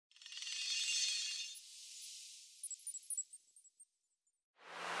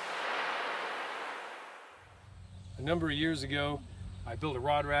A number of years ago, I built a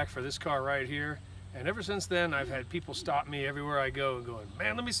rod rack for this car right here, and ever since then I've had people stop me everywhere I go and going,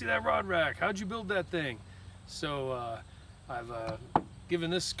 man, let me see that rod rack, how'd you build that thing? So I've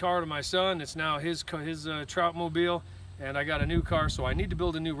given this car to my son. It's now his Troutmobile, and I got a new car, so I need to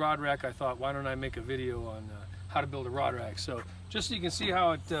build a new rod rack. I thought, why don't I make a video on how to build a rod rack? So just so you can see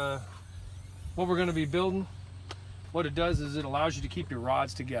how it what we're going to be building. What it does is it allows you to keep your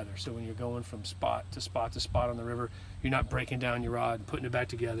rods together. So when you're going from spot to spot to spot on the river, you're not breaking down your rod and putting it back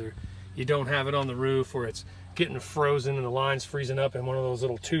together. You don't have it on the roof where it's getting frozen and the line's freezing up in one of those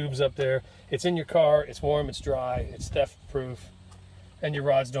little tubes up there. It's in your car, it's warm, it's dry, it's theft proof, and your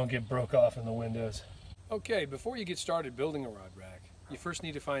rods don't get broke off in the windows. Okay, before you get started building a rod rack, you first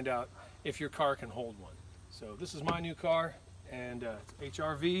need to find out if your car can hold one. So this is my new car, and it's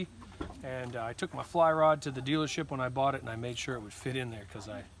HRV, and I took my fly rod to the dealership when I bought it, and I made sure it would fit in there because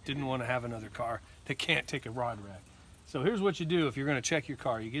I didn't want to have another car that can't take a rod rack. So here's what you do if you're going to check your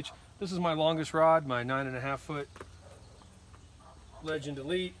car. This is my longest rod, my 9.5 foot Legend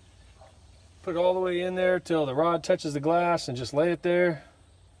Elite. Put it all the way in there till the rod touches the glass and just lay it there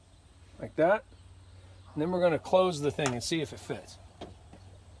like that. And then we're going to close the thing and see if it fits.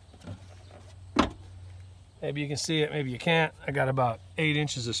 Maybe you can see it, maybe you can't. I got about 8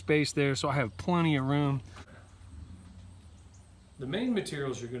 inches of space there, so I have plenty of room. The main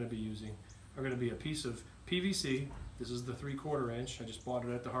materials you're going to be using are going to be a piece of PVC. This is the 3/4 inch. I just bought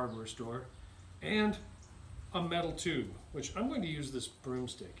it at the hardware store. And a metal tube, which I'm going to use this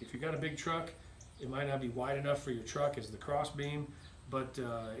broomstick. If you've got a big truck, it might not be wide enough for your truck as the cross beam, but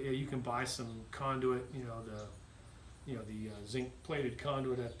yeah, you can buy some conduit, the zinc plated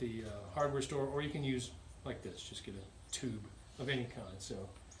conduit at the hardware store, or you can use like this, just get a tube of any kind. So,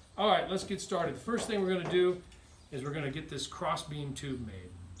 all right, let's get started. The first thing we're going to do is we're going to get this cross beam tube made.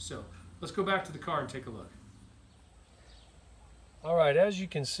 So let's go back to the car and take a look. All right, as you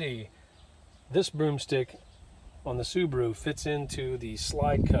can see, this broomstick on the Subaru fits into the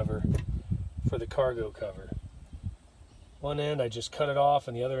slide cover for the cargo cover. One end I just cut it off,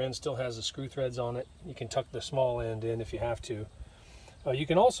 and the other end still has the screw threads on it. You can tuck the small end in if you have to. You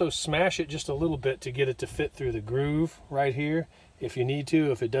can also smash it just a little bit to get it to fit through the groove right here if you need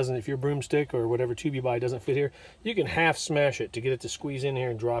to. If your broomstick or whatever tube you buy doesn't fit here, you can half smash it to get it to squeeze in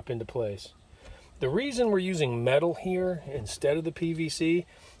here and drop into place. The reason we're using metal here instead of the PVC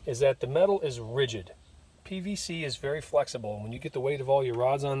is that the metal is rigid. PVC is very flexible, and when you get the weight of all your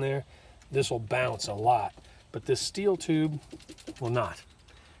rods on there, this will bounce a lot. But this steel tube will not.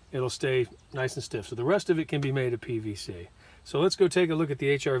 It'll stay nice and stiff. So the rest of it can be made of PVC. So let's go take a look at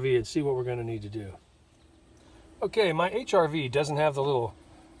the HRV and see what we're going to need to do. Okay, my HRV doesn't have the little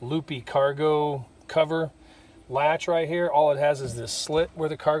loopy cargo cover latch right here. All it has is this slit where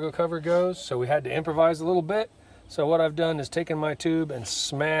the cargo cover goes, so we had to improvise a little bit. So what I've done is taken my tube and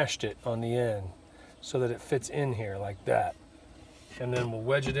smashed it on the end so that it fits in here like that. And then we'll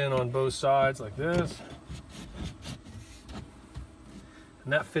wedge it in on both sides like this.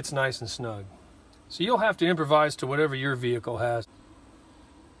 And that fits nice and snug. So you'll have to improvise to whatever your vehicle has.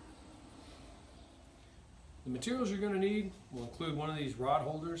 The materials you're going to need will include one of these rod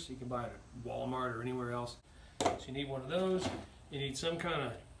holders. You can buy it at Walmart or anywhere else. So you need one of those. You need some kind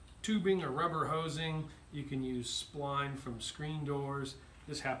of tubing or rubber hosing. You can use spline from screen doors.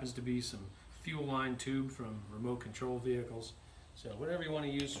 This happens to be some fuel line tube from remote control vehicles. So whatever you want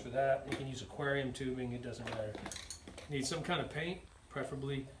to use for that. You can use aquarium tubing, it doesn't matter. You need some kind of paint,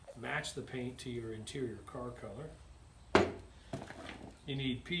 preferably match the paint to your interior car color. You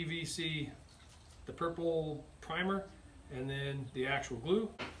need PVC, the purple primer, and then the actual glue.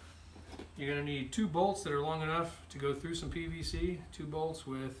 You're going to need 2 bolts that are long enough to go through some PVC, 2 bolts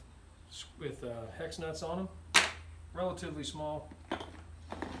with hex nuts on them, relatively small.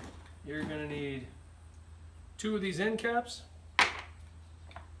 You're going to need 2 of these end caps,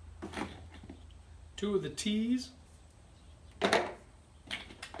 2 of the T's,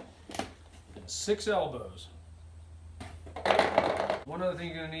 6 elbows. One other thing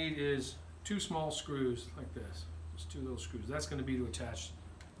you're going to need is 2 small screws like this. Just 2 little screws. That's going to be to attach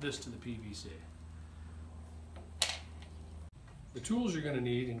this to the PVC. The tools you're going to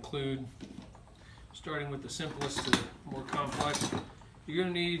need include, starting with the simplest to the more complex, you're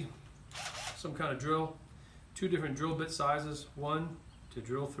going to need some kind of drill, 2 different drill bit sizes, one to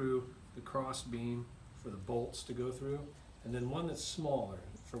drill through the cross beam for the bolts to go through, and then one that's smaller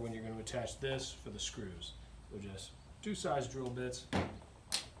for when you're going to attach this for the screws. So just 2 size drill bits,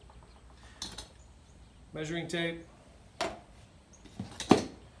 measuring tape,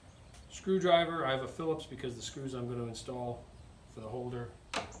 screwdriver. I have a Phillips because the screws I'm going to install for the holder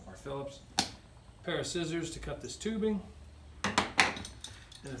are Phillips. pair of scissors to cut this tubing. And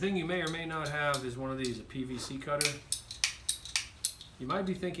the thing you may or may not have is one of these, a PVC cutter. You might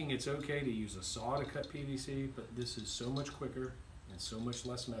be thinking it's okay to use a saw to cut PVC, but this is so much quicker and so much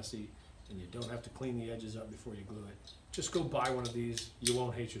less messy, and you don't have to clean the edges up before you glue it. Just go buy one of these. You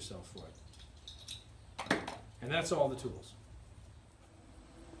won't hate yourself for it. And that's all the tools.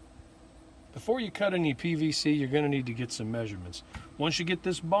 Before you cut any PVC, you're going to need to get some measurements. Once you get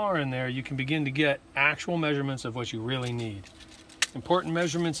this bar in there, you can begin to get actual measurements of what you really need. Important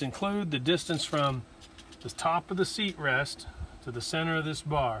measurements include the distance from the top of the seat rest to the center of this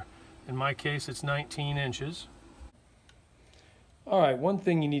bar. In my case, it's 19 inches. Alright, one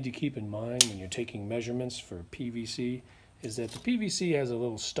thing you need to keep in mind when you're taking measurements for PVC is that the PVC has a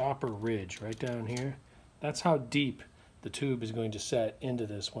little stopper ridge right down here. That's how deep the tube is going to set into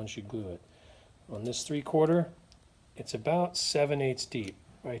this once you glue it. On this 3/4, it's about 7/8 deep,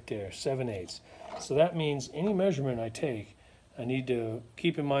 right there, 7/8. So that means any measurement I take, I need to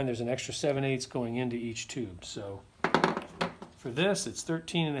keep in mind there's an extra 7/8 going into each tube. So for this, it's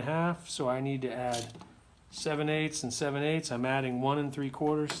 13.5, so I need to add 7/8 and 7/8. I'm adding 1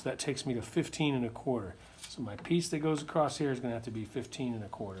 3/4. That takes me to 15 1/4. So my piece that goes across here is going to have to be 15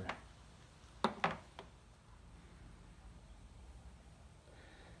 1/4.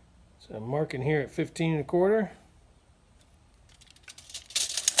 So I'm marking here at 15 1/4.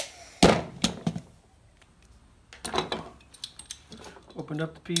 Open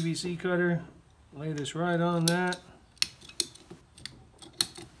up the PVC cutter, lay this right on that.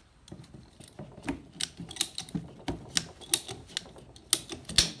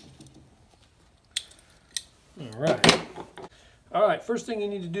 All right, first thing you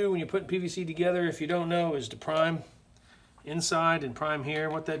need to do when you're putting PVC together, if you don't know, is to prime inside and prime here.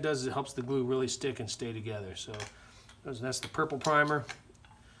 What that does is it helps the glue really stick and stay together. So that's the purple primer.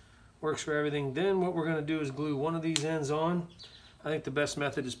 Works for everything. Then what we're going to do is glue one of these ends on. I think the best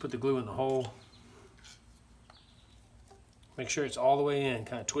method is put the glue in the hole. Make sure it's all the way in,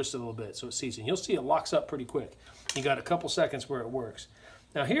 kind of twist it a little bit so it seats. And you'll see it locks up pretty quick. You got a couple seconds where it works.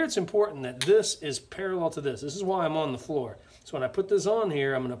 Now here it's important that this is parallel to this. This is why I'm on the floor. So when I put this on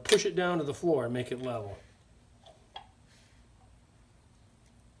here, I'm going to push it down to the floor and make it level.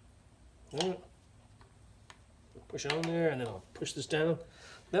 Push it on there, and then I'll push this down.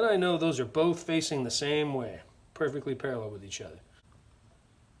 Then I know those are both facing the same way, perfectly parallel with each other.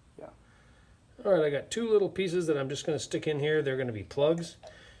 Yeah. All right, I got two little pieces that I'm just going to stick in here. They're going to be plugs,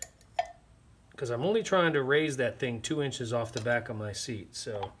 because I'm only trying to raise that thing 2 inches off the back of my seat.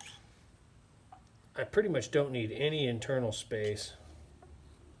 So I pretty much don't need any internal space.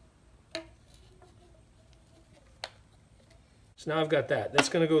 So now I've got that. That's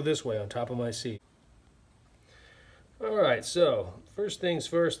going to go this way on top of my seat. All right, so first things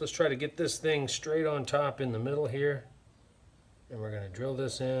first, let's try to get this thing straight on top in the middle here. And we're going to drill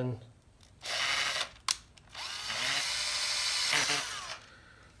this in.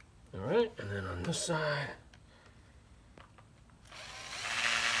 All right, and then on this side.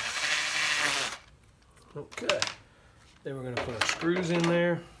 Okay, then we're going to put our screws in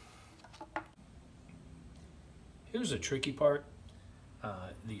there. Here's the tricky part.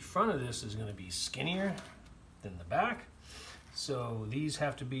 The front of this is going to be skinnier than the back. So these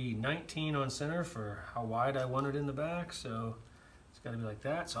have to be 19 on center for how wide I want it in the back. So it's got to be like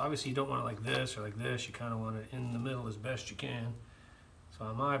that. So obviously you don't want it like this or like this. You kind of want it in the middle as best you can. So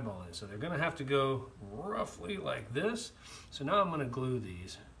I'm eyeballing it. So they're going to have to go roughly like this. So now I'm going to glue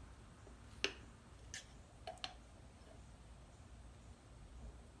these.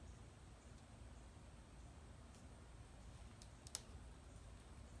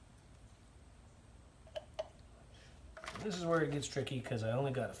 This is where it gets tricky because I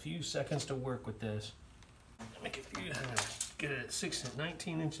only got a few seconds to work with this. Make it get it at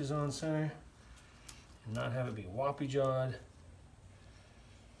 19 inches on center and not have it be woppy jawed.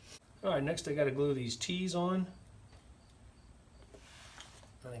 All right, next I got to glue these T's on.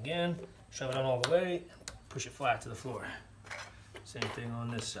 And again, shove it on all the way, push it flat to the floor. Same thing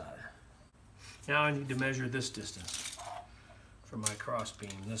on this side. Now I need to measure this distance for my cross beam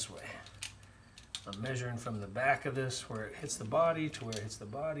this way. I'm measuring from the back of this where it hits the body to where it hits the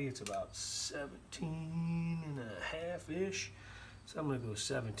body. It's about 17.5-ish. So I'm going to go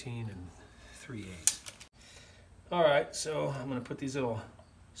 17 3/8. All right, so I'm going to put these little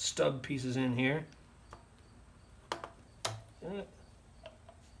stub pieces in here. All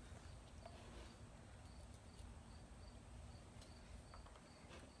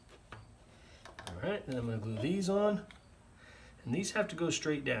right, then I'm going to glue these on. And these have to go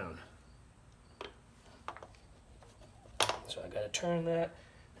straight down. So I got to turn that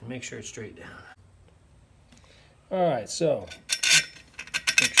and make sure it's straight down. All right, so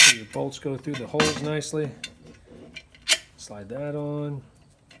make sure your bolts go through the holes nicely. Slide that on.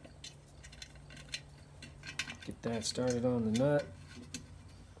 Get that started on the nut.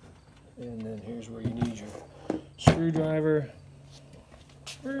 And then here's where you need your screwdriver.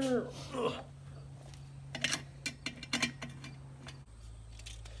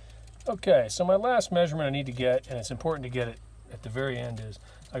 Okay, so my last measurement I need to get, and it's important to get it at the very end, is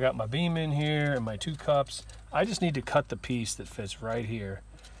I got my beam in here and my 2 cups. I just need to cut the piece that fits right here.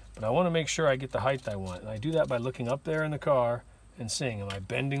 But I want to make sure I get the height I want. And I do that by looking up there in the car and seeing, am I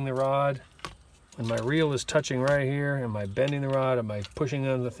bending the rod? When my reel is touching right here, am I bending the rod? Am I pushing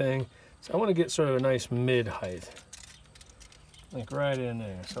on the thing? So I want to get sort of a nice mid height. Like right in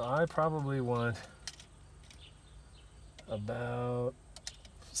there. So I probably want about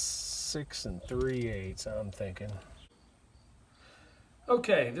 6 3/8, I'm thinking.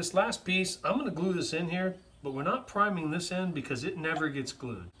 Okay, this last piece, I'm going to glue this in here, but we're not priming this end because it never gets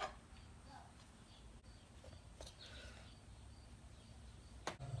glued.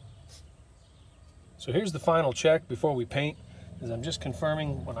 So here's the final check before we paint, is I'm just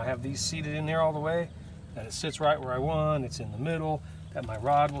confirming when I have these seated in there all the way, that it sits right where I want, it's in the middle, that my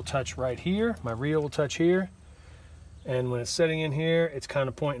rod will touch right here, my reel will touch here, and when it's setting in here, it's kind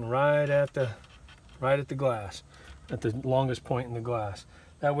of pointing right at the glass, at the longest point in the glass.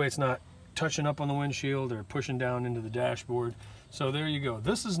 That way it's not touching up on the windshield or pushing down into the dashboard. So there you go.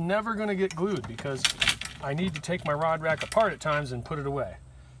 This is never going to get glued because I need to take my rod rack apart at times and put it away.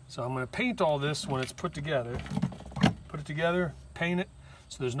 So I'm going to paint all this when it's put together. Put it together, paint it,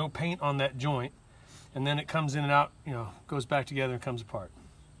 so there's no paint on that joint. And then it comes in and out, you know, goes back together and comes apart.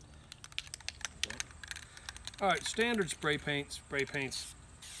 All right, standard spray paints PVC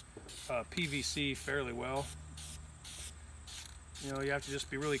fairly well. You know, you have to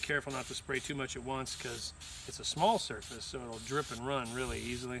just be really careful not to spray too much at once because it's a small surface, so it'll drip and run really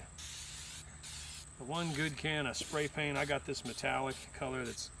easily. The one good can of spray paint, I got this metallic color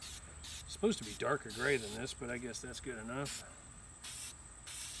that's supposed to be darker gray than this, but I guess that's good enough.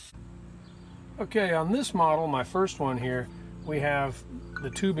 Okay, on this model, my first one here, we have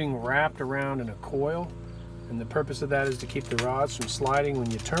the tubing wrapped around in a coil, and the purpose of that is to keep the rods from sliding when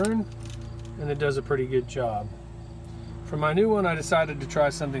you turn, and it does a pretty good job. For my new one, I decided to try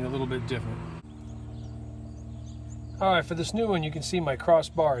something a little bit different. Alright, for this new one, you can see my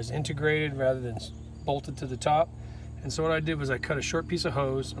crossbar is integrated rather than bolted to the top. And so what I did was I cut a short piece of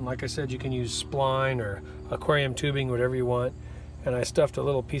hose, and like I said, you can use spline or aquarium tubing, whatever you want. And I stuffed a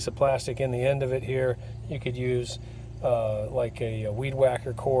little piece of plastic in the end of it here. You could use like a weed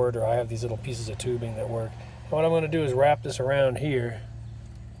whacker cord, or I have these little pieces of tubing that work. And what I'm going to do is wrap this around here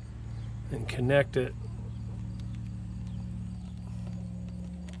and connect it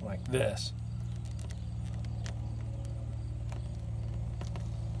like this.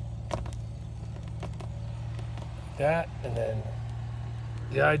 Like that, and then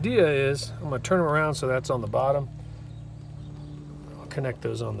the idea is I'm going to turn them around so that's on the bottom. I'll connect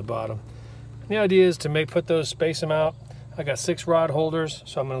those on the bottom. And the idea is to space them out. I got 6 rod holders,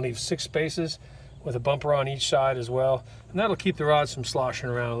 so I'm going to leave 6 spaces with a bumper on each side as well. And that'll keep the rods from sloshing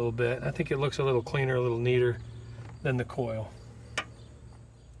around a little bit. I think it looks a little cleaner, a little neater than the coil.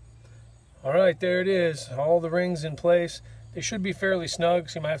 All right, there it is. All the rings in place. They should be fairly snug,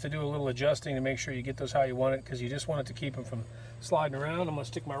 so you might have to do a little adjusting to make sure you get those how you want it, because you just want it to keep them from sliding around. I'm going to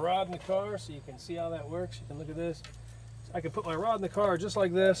stick my rod in the car so you can see how that works. You can look at this. So I can put my rod in the car just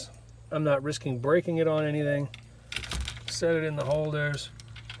like this. I'm not risking breaking it on anything. Set it in the holders.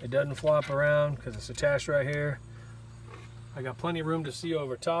 It doesn't flop around because it's attached right here. I got plenty of room to see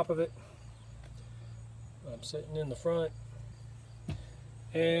over top of it. I'm sitting in the front.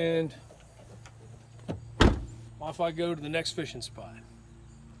 And off I go to the next fishing spot.